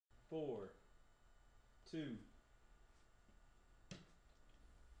4, 2.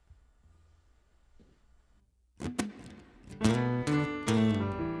 I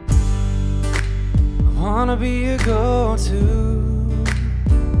wanna be your go-to,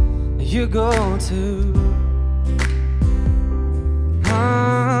 your go-to.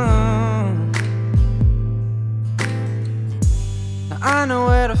 Now I know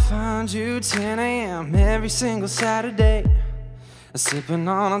where to find you, 10 a.m. every single Saturday. Sipping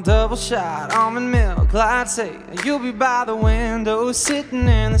on a double shot, almond milk, I'd say you'll be by the window, sitting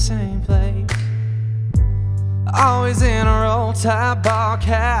in the same place. Always in a roll-top ball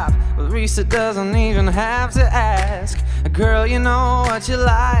cap, but Risa doesn't even have to ask. Girl, you know what you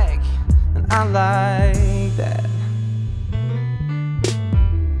like, and I like that.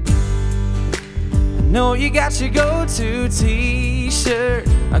 I know you got your go-to t-shirt,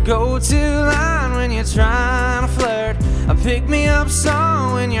 a go-to line when you're trying to flirt, a pick-me-up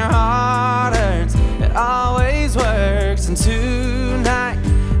song when your heart hurts. It always works. And tonight,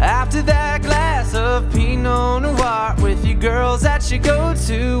 after that glass of Pinot Noir, with your girls at your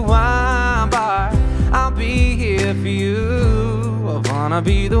go-to wine bar, I'll be here for you. I wanna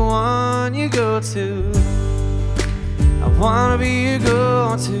be the one you go to. I wanna be your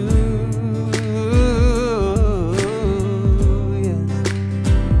go-to.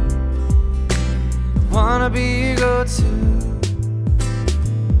 Wanna be your go-to.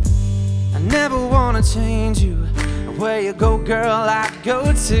 I never wanna change you. Where you go, girl, I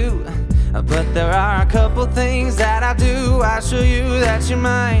go to. But there are a couple things that I do, I show you, that you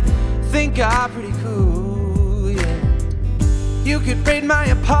might think are pretty cool, yeah. You could raid my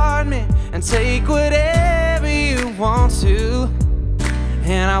apartment and take whatever you want to,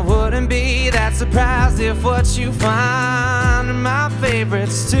 and I wouldn't be that surprised if what you find are my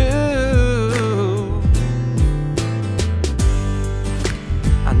favorites too.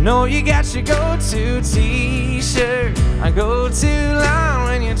 I know you got your go-to t-shirt, a go-to line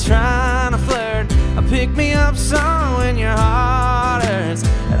when you're trying to flirt, a pick-me-up song when your heart hurts.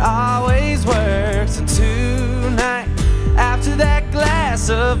 It always works. And tonight, after that glass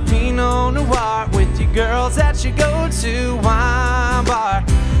of Pinot Noir, with your girls at your go-to wine bar,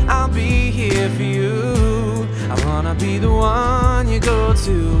 I'll be here for you. I wanna be the one you go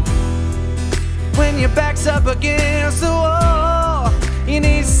to. When your back's up against the wall, you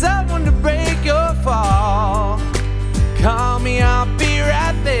need someone to break your fall. Call me, I'll be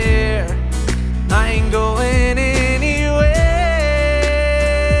right there. I ain't going anywhere,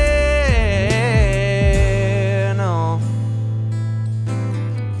 no.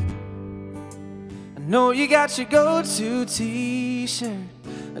 I know you got your go-to t-shirt,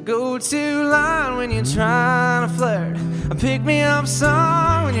 a go-to line when you're trying to flirt, a pick-me-up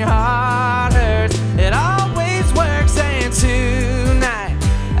song when your heart hurts. It always works. And tonight,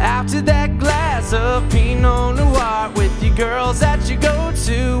 after that glass of Pinot Noir, with your girls at your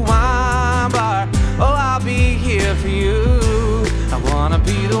go-to wine bar, oh, I'll be here for you. I wanna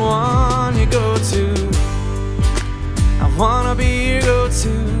be the one you go to. I wanna be your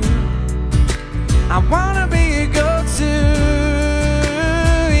go-to. I wanna be your go-to.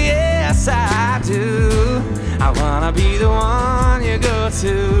 Yes, I do. I wanna be the one you go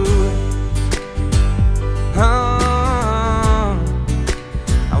to. Oh,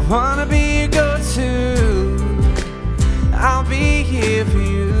 I wanna be your go-to. I'll be here for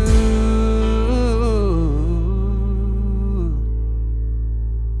you.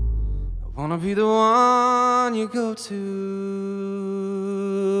 I wanna be the one you go to.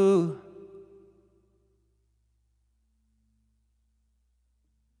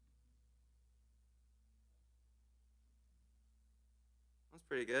 That's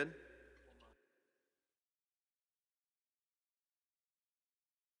pretty good.